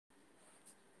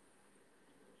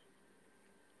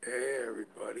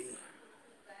everybody.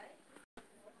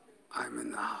 I'm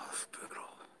in the hospital.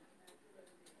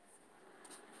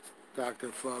 Dr.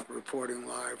 Fuck reporting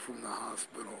live from the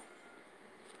hospital.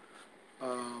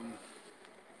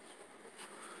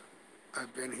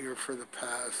 I've been here for the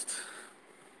past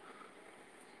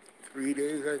 3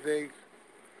 days, I think.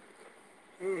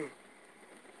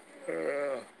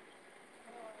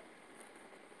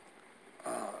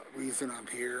 Reason I'm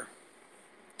here,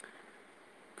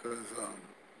 because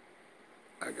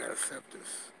I got a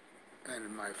sepsis,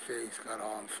 and my face got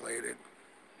all inflated,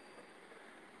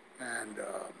 and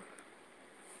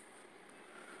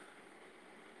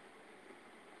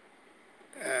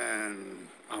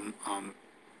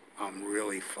I'm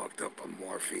really fucked up on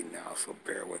morphine now, so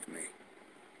bear with me.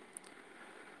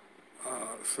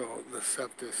 So the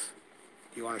sepsis,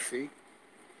 you want to see?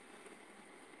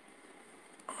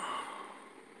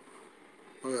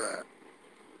 Look at that.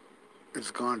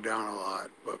 It's gone down a lot,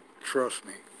 but trust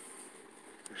me,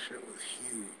 this shit was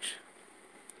huge.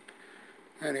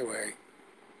 Anyway,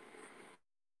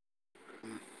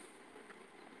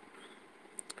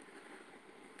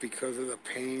 because of the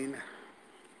pain,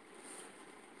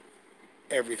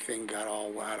 everything got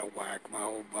all out of whack, my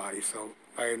whole body. So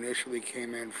I initially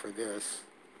came in for this,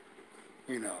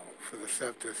 for the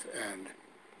sepsis, and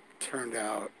turned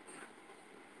out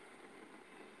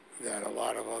that a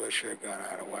lot of other shit got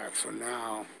out of whack. So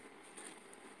now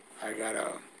I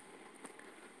gotta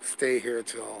stay here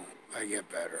till I get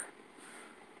better.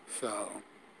 So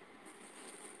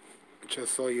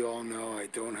just so you all know, I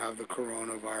don't have the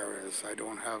coronavirus. I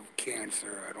don't have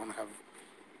cancer. I don't have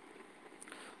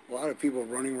a lot of people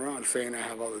running around saying I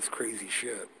have all this crazy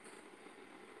shit.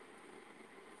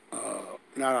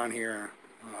 Not on here.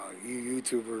 You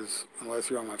YouTubers, unless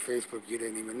you're on my Facebook, you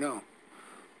didn't even know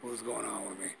what was going on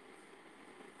with me.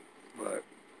 But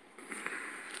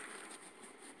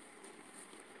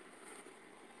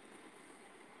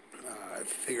I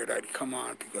figured I'd come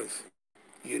on because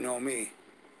you know me.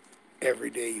 Every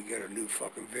day you get a new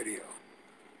fucking video.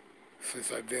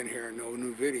 Since I've been here, no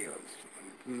new videos.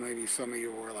 Maybe some of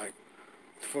you were like,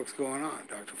 what the fuck's going on?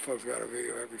 Dr. Fuck's got a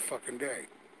video every fucking day.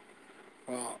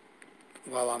 Well,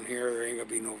 while I'm here, there ain't gonna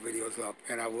be no videos up.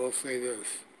 And I will say this.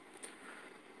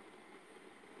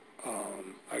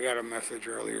 I got a message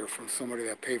earlier from somebody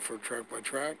that paid for track by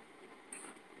track.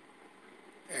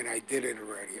 And I did it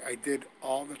already. I did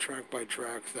all the track by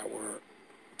tracks that were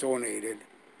donated.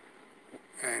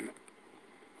 And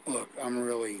look, I'm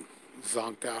really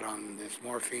zonked out on this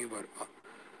morphine, but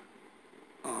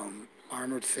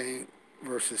Armored Saint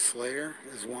versus Slayer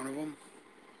is one of them.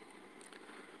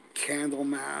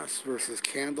 Candlemass versus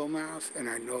Candlemass, and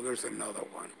I know there's another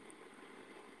one.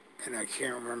 And I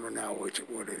can't remember now what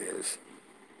it is.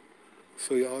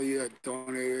 So all you that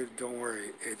donated, don't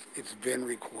worry, it's been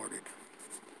recorded.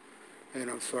 And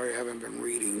I'm sorry I haven't been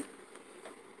reading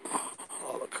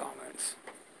all the comments.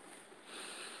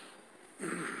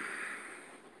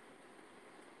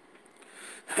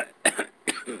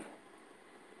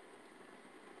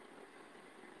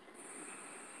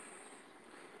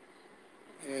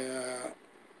 Yeah.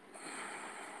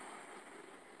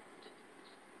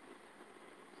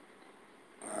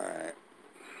 Alright.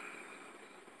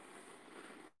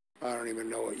 I don't even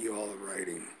know what you all are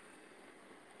writing.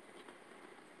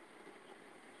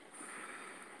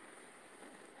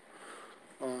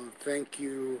 Thank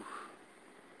you,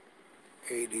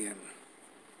 Adian.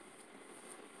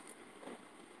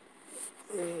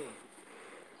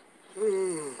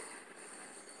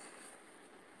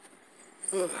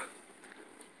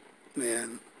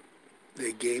 Man,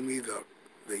 they gave me the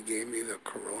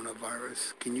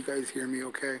coronavirus. Can you guys hear me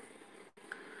okay?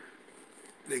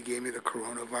 They gave me the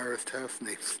coronavirus test and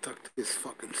they stuck this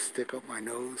fucking stick up my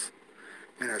nose.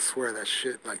 And I swear that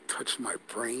shit like touched my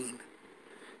brain.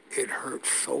 It hurt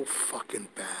so fucking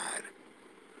bad.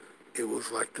 It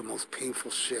was like the most painful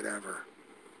shit ever.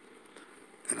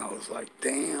 And I was like,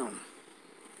 damn.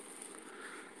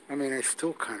 I mean, I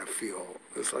still kind of feel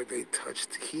it's like they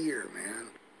touched here, man.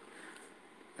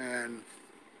 And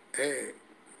hey,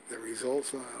 the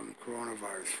results are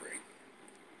coronavirus free.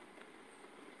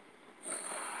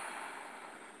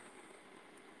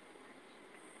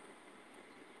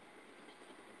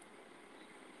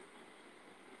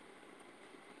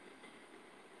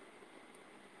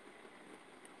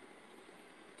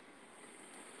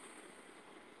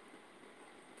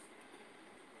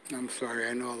 I'm sorry,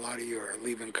 I know a lot of you are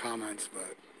leaving comments,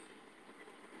 but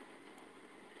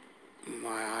my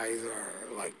eyes are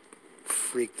like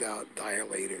freaked out,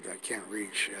 dilated. I can't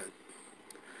read shit.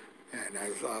 And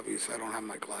as obvious, I don't have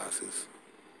my glasses.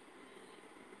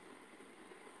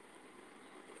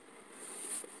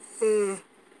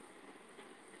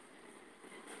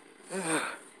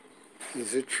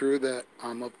 Is it true that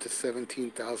I'm up to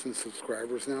 17,000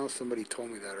 subscribers now? Somebody told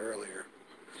me that earlier.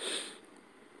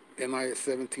 Am I at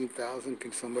 17,000?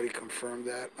 Can somebody confirm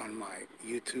that on my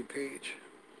YouTube page?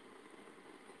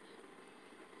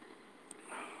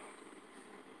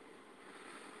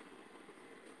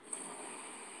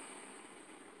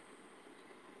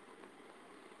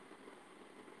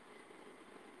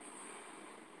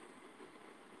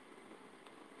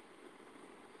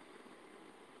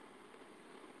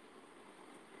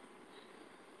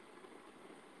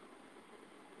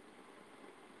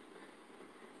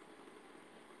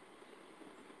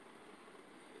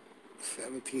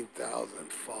 $17,000.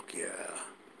 Fuck yeah.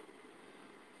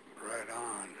 Right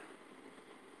on.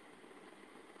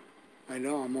 I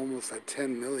know I'm almost at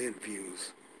 10 million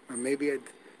views. Or maybe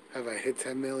have I hit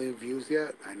 10 million views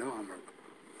yet? I know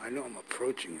I'm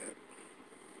approaching it.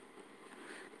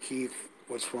 Keith,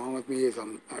 what's wrong with me is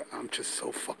I'm just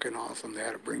so fucking awesome. They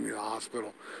had to bring me to the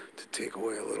hospital to take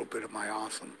away a little bit of my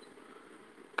awesome.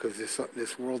 Because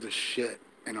this world is shit,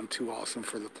 and I'm too awesome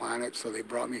for the planet, so they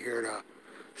brought me here to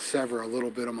sever a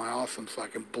little bit of my awesome so I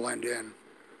can blend in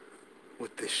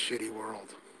with this shitty world.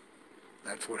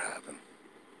 That's what happened.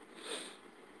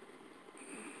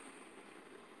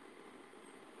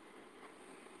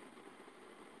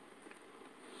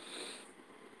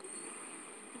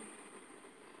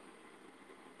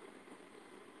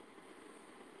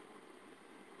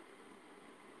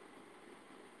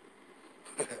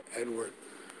 Edward,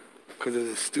 because of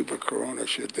this stupid corona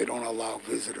shit, they don't allow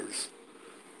visitors,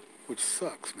 which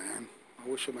sucks, man. I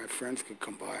wish that my friends could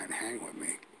come by and hang with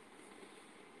me.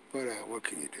 But what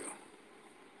can you do?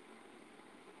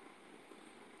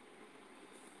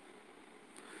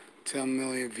 10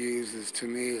 million views is, to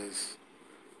me, is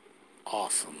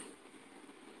awesome.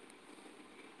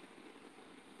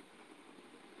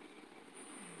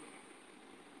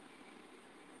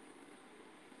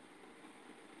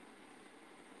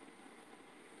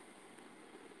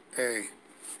 Hey,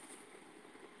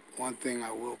 one thing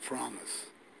I will promise.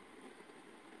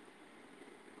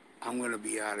 I'm going to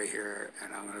be out of here,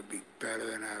 and I'm going to be better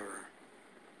than ever.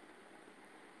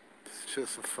 It's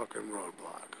just a fucking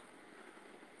roadblock.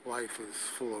 Life is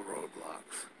full of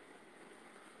roadblocks.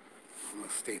 I'm going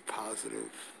to stay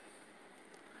positive.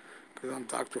 Because I'm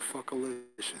Dr.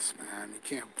 Fuckalicious, man.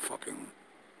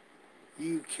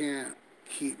 You can't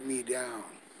keep me down.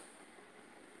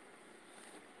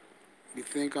 You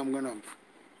think I'm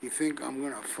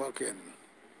gonna fucking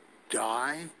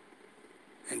die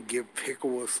and give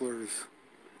pickle whistlers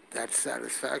that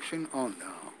satisfaction? Oh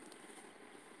no.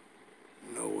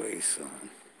 No way, son.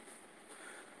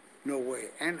 No way.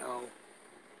 N-O.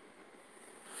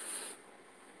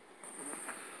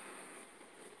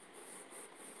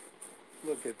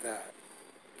 Look at that.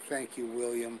 Thank you,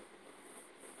 William.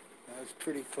 That's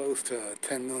pretty close to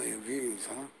 10 million views,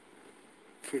 huh?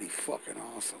 Pretty fucking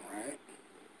awesome, right?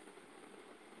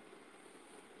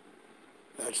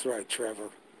 That's right, Trevor.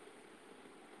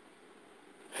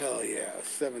 Hell yeah,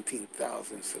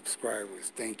 17,000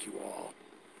 subscribers. Thank you all.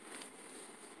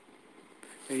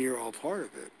 And you're all part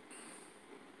of it.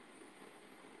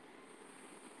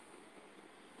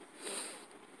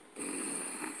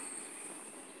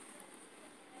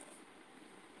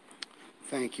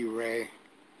 Thank you, Ray.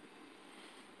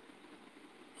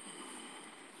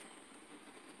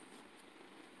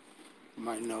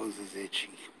 My nose is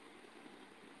itchy.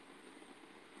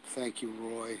 Thank you,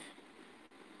 Roy.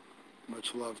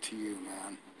 Much love to you,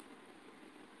 man.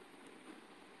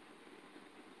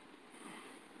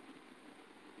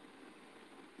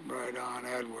 Right on,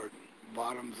 Edward.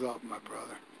 Bottoms up, my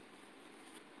brother.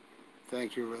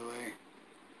 Thank you, Relay.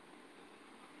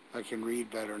 I can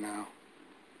read better now.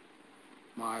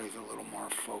 My eyes are a little more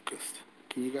focused.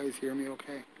 Can you guys hear me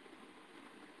okay?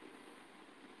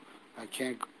 I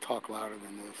can't talk louder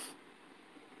than this.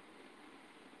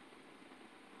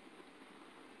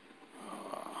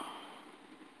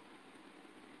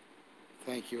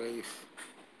 Thank you, Ace.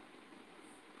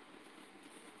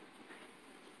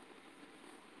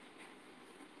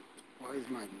 Why is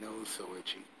my nose so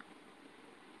itchy?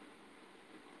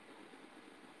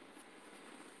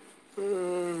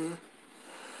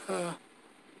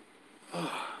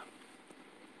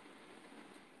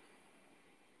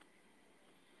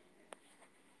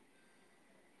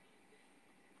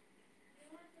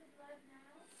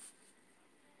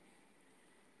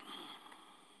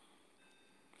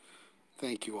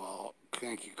 Thank you all.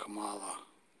 Thank you, Kamala.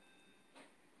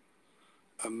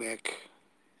 Amik.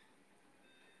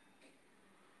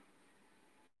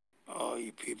 Oh,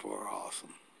 you people are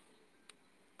awesome.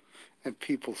 And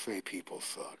people say people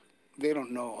suck. They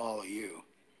don't know all of you.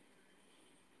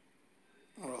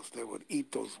 or else they would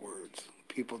eat those words.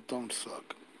 People don't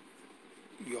suck.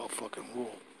 Y'all fucking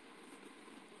rule.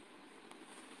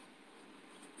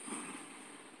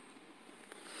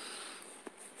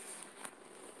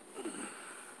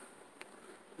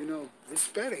 You know, this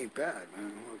bed ain't bad,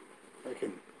 man. Look, I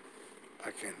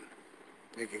can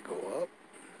make it go up,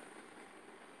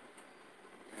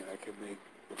 and I can make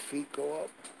the feet go up.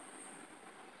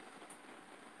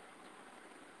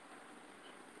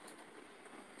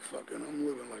 Fucking, I'm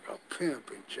living like a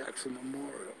pimp in Jackson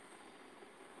Memorial.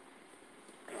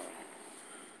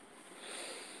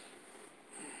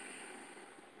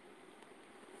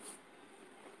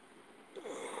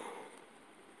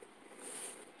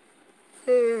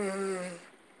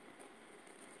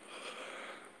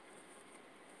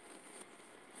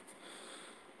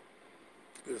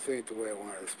 This ain't the way I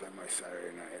wanted to spend my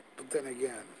Saturday night. But then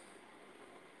again,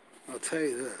 I'll tell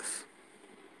you this,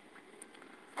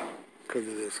 because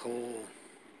of this whole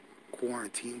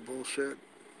quarantine bullshit,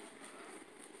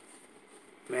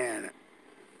 man,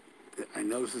 I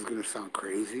know this is going to sound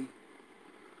crazy,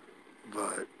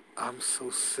 but I'm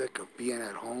so sick of being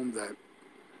at home that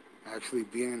actually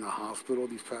being in the hospital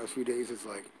these past few days is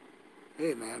like,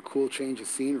 hey man, cool change of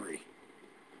scenery,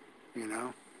 you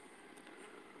know?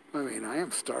 I mean, I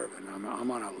am starving.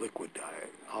 I'm on a liquid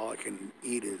diet. All I can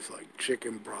eat is like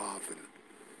chicken broth and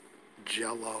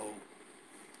Jello.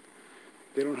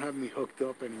 They don't have me hooked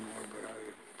up anymore,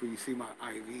 but you see my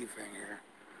IV thing here.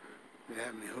 They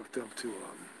have me hooked up to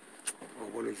well,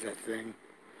 what is that thing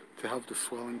to help the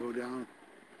swelling go down?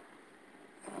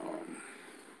 Um,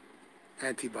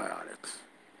 Antibiotics.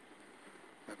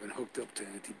 I've been hooked up to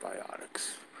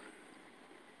antibiotics.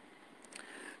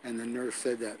 And the nurse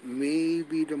said that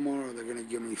maybe tomorrow they're going to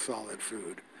give me solid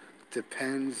food.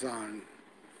 Depends on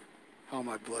how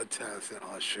my blood test and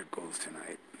all that shit goes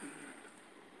tonight.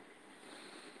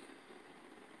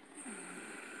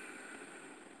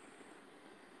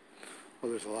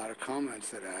 Well, there's a lot of comments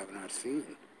that I have not seen.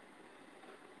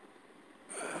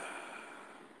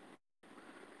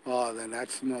 Oh, then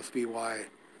that must be why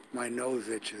my nose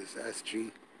itches, SG,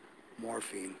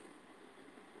 morphine.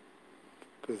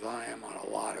 Because I am on a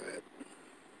lot of it.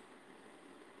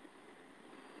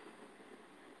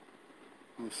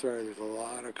 I'm sorry, there's a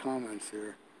lot of comments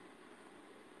here.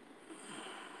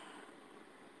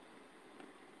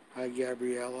 Hi,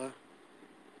 Gabriella.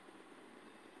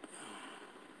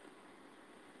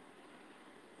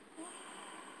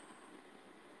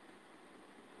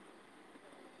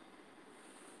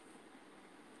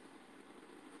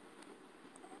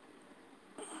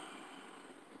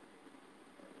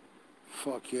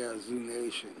 Fuck yeah, Zoo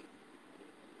Nation.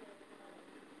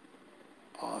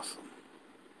 Awesome.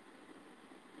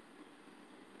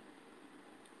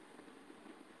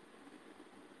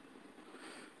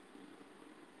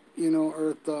 You know,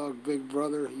 Earth Dog, Big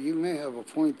Brother, you may have a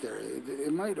point there.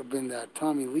 It might have been that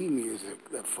Tommy Lee music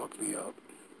that fucked me up.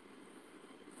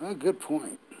 A good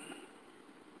point.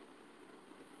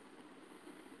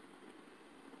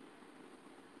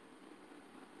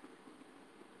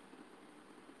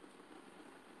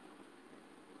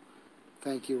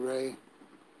 Thank you, Ray.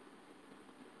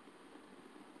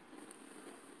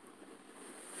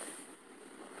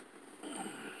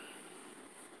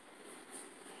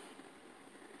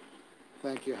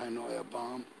 Thank you, Hanoi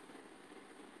Bomb.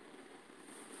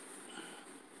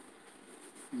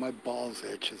 My balls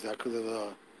itch. Is that because of the?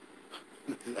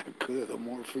 Is that because of the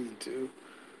morphine too?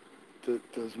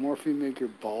 Does morphine make your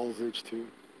balls itch too?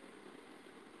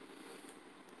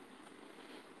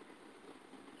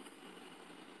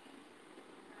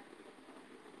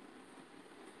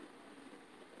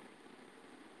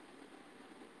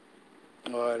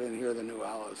 Oh, I didn't hear the new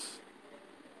Alice.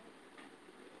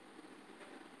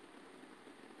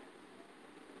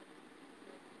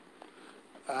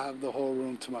 I have the whole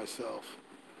room to myself.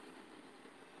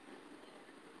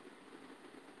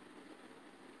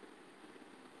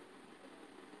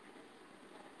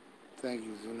 Thank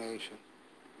you, Zoo Nation.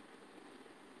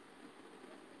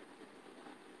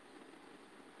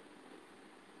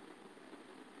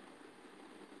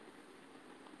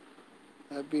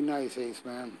 That'd be nice, Ace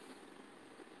Man.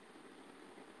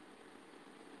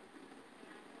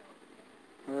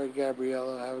 All right,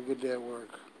 Gabriella, have a good day at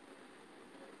work.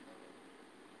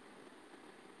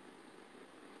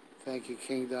 Thank you,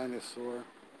 King Dinosaur.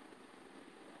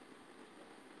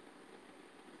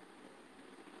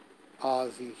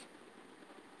 Ozzy.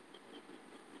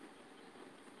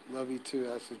 Love you too,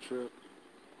 that's the trip.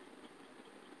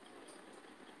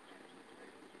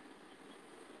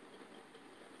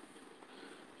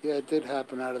 Yeah, it did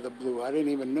happen out of the blue. I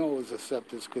didn't even know it was a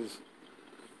sepsis because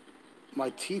my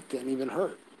teeth didn't even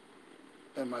hurt.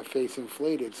 and my face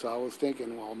inflated. So I was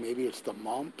thinking, well, maybe it's the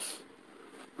mumps,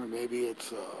 or maybe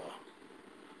it's a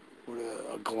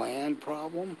gland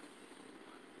problem.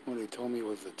 When they told me it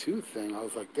was the tooth thing, I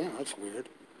was like, damn, that's weird.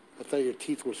 I thought your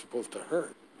teeth were supposed to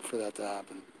hurt for that to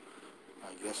happen.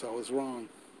 I guess I was wrong.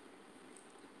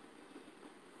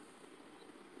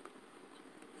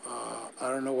 I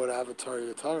don't know what avatar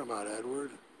you're talking about,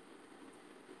 Edward.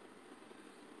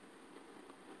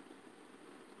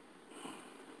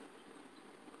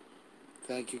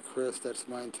 Thank you, Chris. That's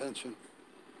my intention.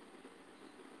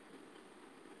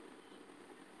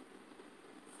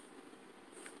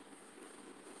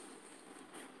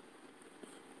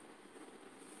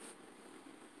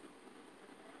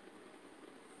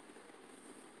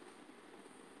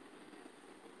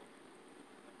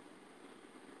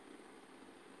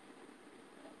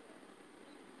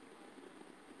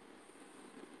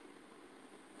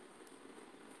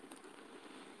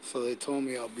 So they told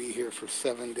me I'll be here for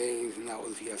 7 days, and that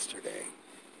was yesterday.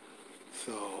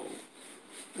 So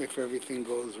if everything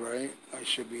goes right, I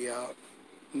should be out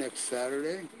next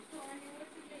Saturday.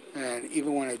 And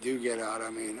even when I do get out,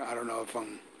 I mean, I don't know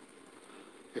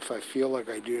if I feel like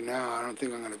I do now, I don't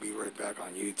think I'm going to be right back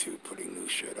on YouTube putting new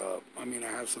shit up. I mean, I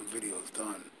have some videos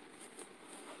done,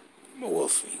 but we'll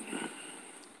see.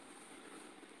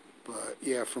 But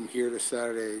yeah, from here to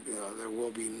Saturday, there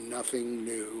will be nothing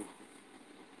new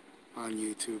on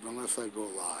YouTube unless I go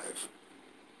live.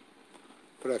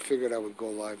 But I figured I would go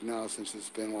live now since it's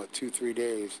been, what, 2-3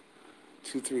 days?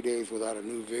 2-3 days without a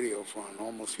new video for an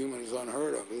Almost Human is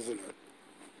unheard of, isn't it?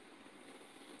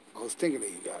 I was thinking of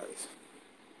you guys.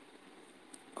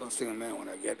 I was thinking, man, when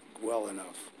I get well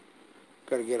enough,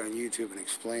 got to get on YouTube and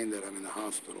explain that I'm in the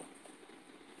hospital.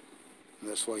 And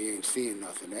that's why you ain't seeing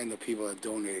nothing. And the people that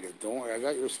donated, don't worry, I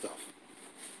got your stuff.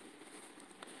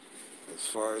 As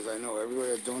far as I know, everybody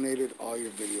that donated, all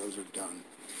your videos are done.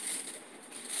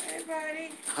 Hey,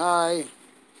 buddy. Hi.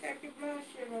 Check your blood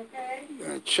sugar, okay? You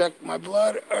gonna check my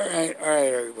blood? All right,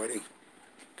 everybody.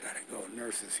 Gotta go.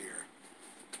 Nurse is here.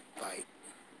 Bye.